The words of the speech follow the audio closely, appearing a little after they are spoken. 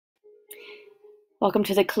Welcome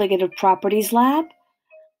to the Colligative Properties Lab.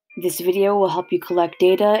 This video will help you collect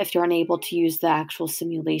data if you're unable to use the actual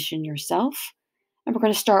simulation yourself. And we're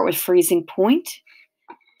going to start with freezing point.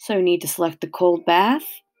 So you need to select the cold bath,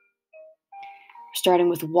 starting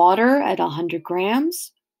with water at 100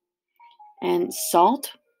 grams, and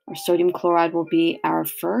salt or sodium chloride will be our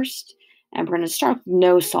first. And we're going to start with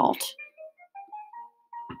no salt.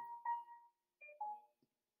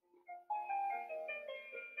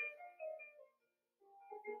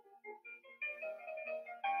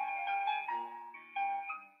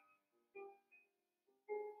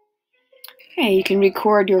 Okay, you can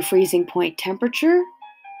record your freezing point temperature.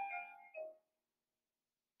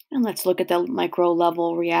 And let's look at the micro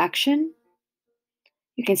level reaction.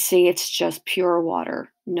 You can see it's just pure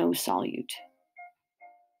water, no solute.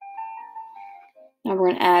 Now we're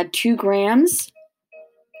going to add 2 grams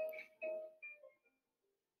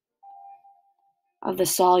of the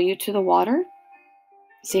solute to the water.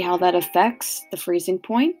 See how that affects the freezing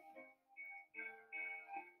point.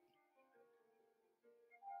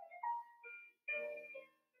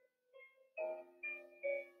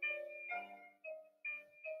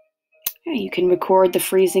 Okay, you can record the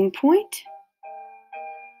freezing point.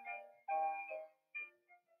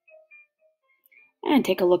 And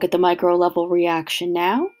take a look at the micro level reaction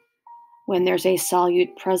now when there's a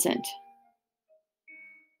solute present.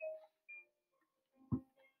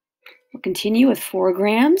 We'll continue with 4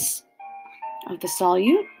 grams of the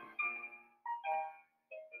solute.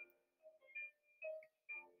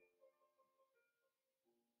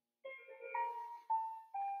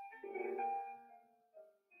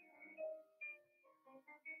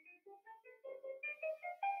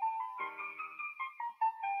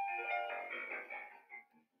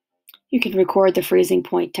 You can record the freezing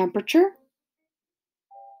point temperature.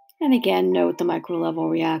 And again, note the micro level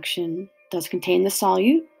reaction does contain the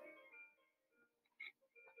solute.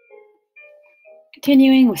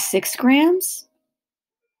 Continuing with 6 grams.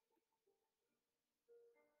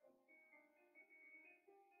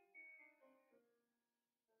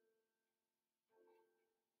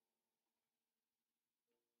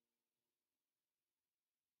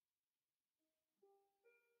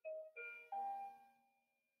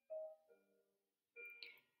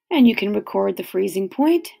 And you can record the freezing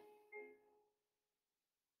point.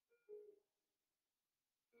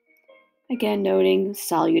 Again, noting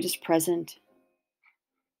solute is present.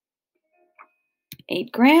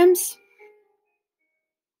 8 grams.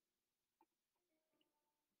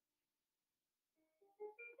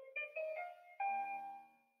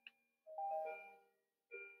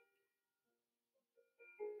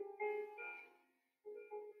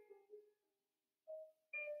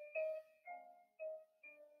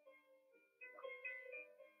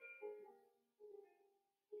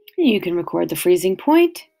 You can record the freezing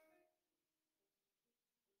point.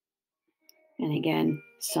 And again,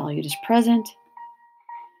 solute is present.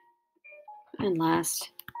 And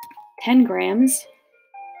last, 10 grams.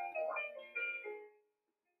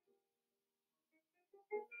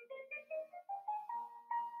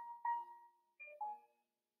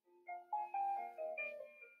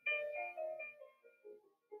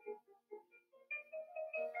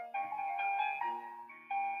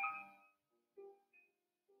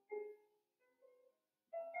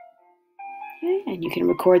 Okay, and you can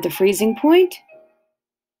record the freezing point.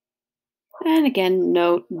 And again,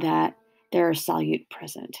 note that there is solute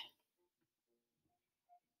present.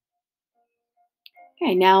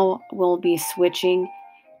 Okay, now we'll be switching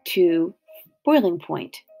to boiling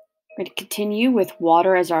point. We're going to continue with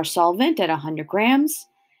water as our solvent at 100 grams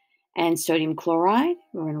and sodium chloride.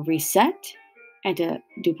 We're going to reset, and to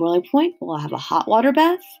do boiling point, we'll have a hot water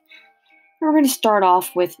bath. And we're going to start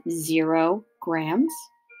off with 0 grams.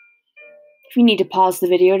 If you need to pause the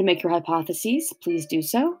video to make your hypotheses, please do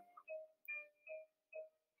so.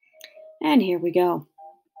 And here we go.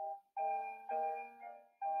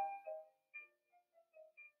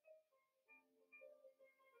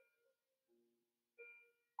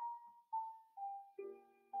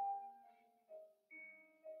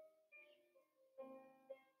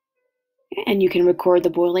 And you can record the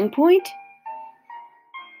boiling point.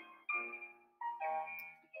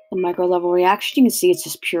 The micro level reaction, you can see it's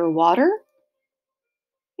just pure water.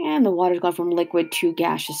 And the water's gone from liquid to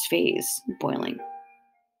gaseous phase, boiling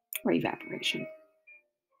or evaporation.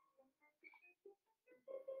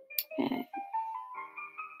 Okay.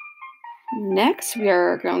 Next, we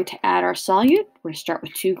are going to add our solute. We're going to start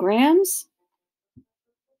with 2 grams.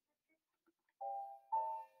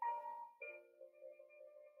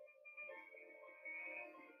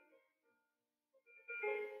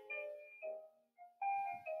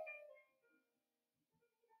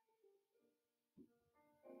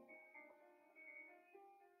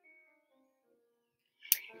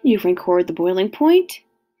 You record the boiling point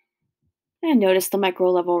and notice the micro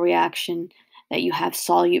level reaction that you have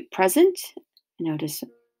solute present. Notice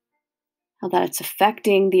how that's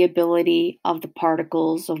affecting the ability of the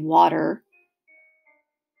particles of water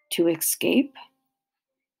to escape.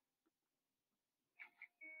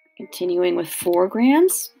 Continuing with 4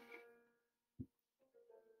 grams.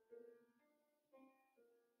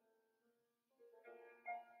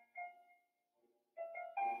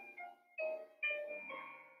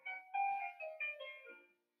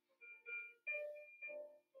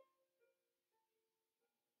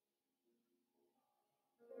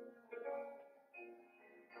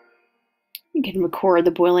 You can record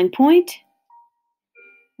the boiling point.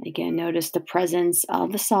 Again, notice the presence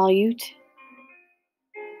of the solute.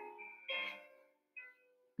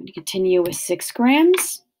 I'm going to continue with 6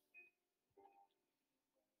 grams.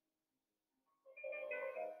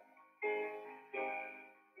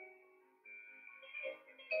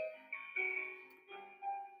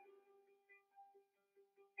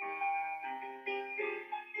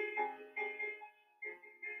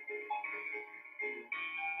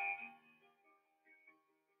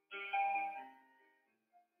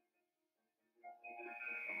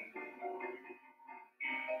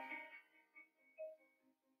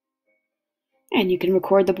 And you can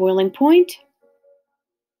record the boiling point.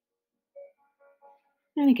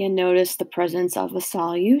 And again, notice the presence of the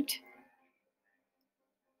solute.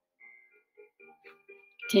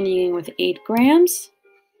 Continuing with 8 grams.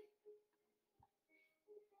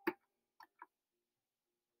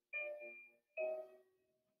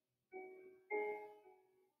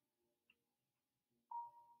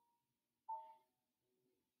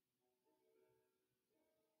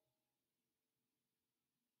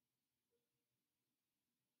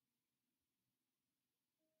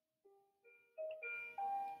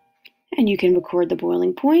 And you can record the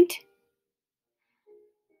boiling point.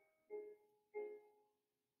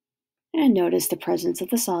 And notice the presence of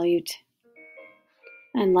the solute.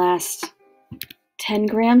 And last, 10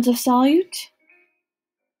 grams of solute.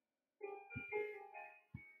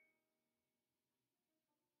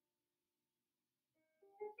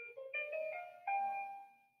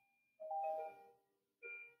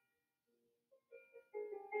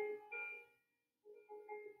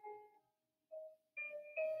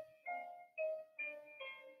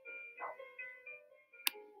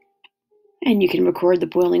 And you can record the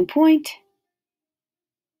boiling point.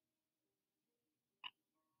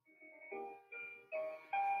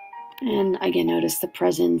 And again, notice the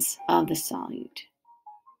presence of the solute.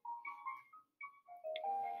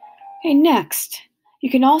 Okay, next, you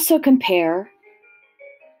can also compare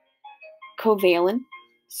covalent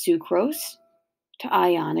sucrose to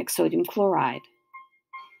ionic sodium chloride.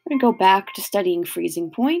 We're going to go back to studying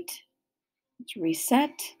freezing point. Let's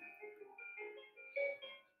reset.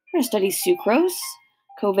 We're going to study sucrose.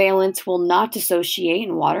 Covalents will not dissociate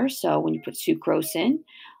in water, so when you put sucrose in,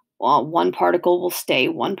 well, one particle will stay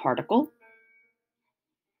one particle.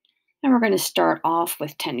 And we're going to start off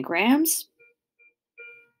with 10 grams.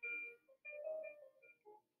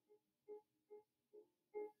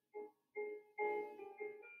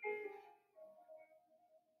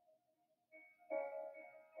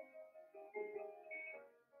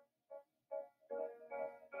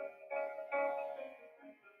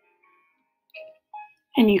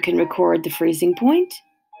 And you can record the freezing point.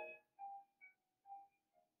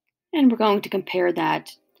 And we're going to compare that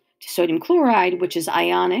to sodium chloride, which is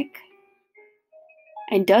ionic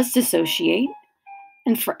and does dissociate.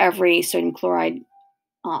 And for every sodium chloride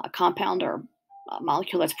compound or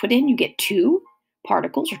molecule that's put in, you get 2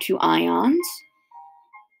 particles or 2 ions.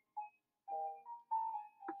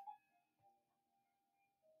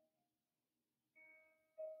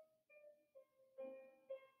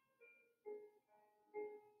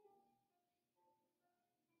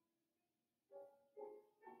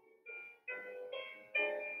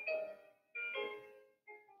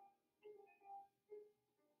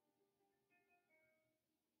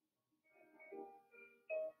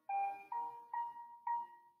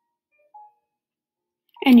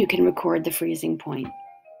 And you can record the freezing point.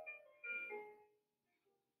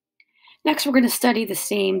 Next, we're going to study the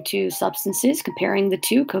same 2 substances, comparing the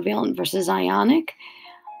 2, covalent versus ionic,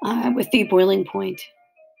 with the boiling point.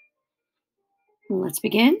 Let's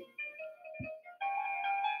begin.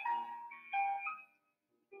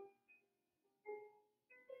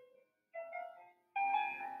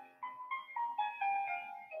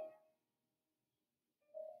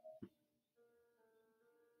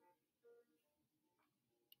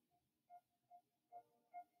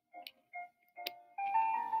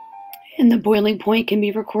 And the boiling point can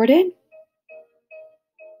be recorded.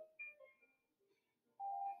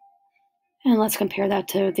 And let's compare that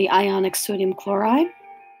to the ionic sodium chloride.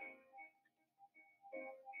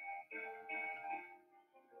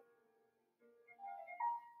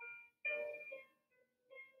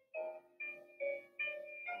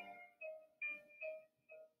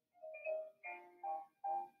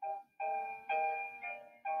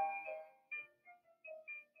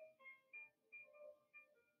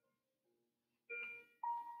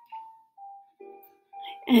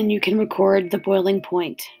 And you can record the boiling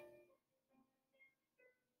point.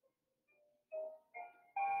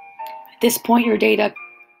 At this point, your data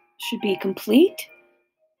should be complete.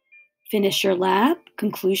 Finish your lab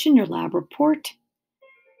conclusion, your lab report,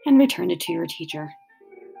 and return it to your teacher.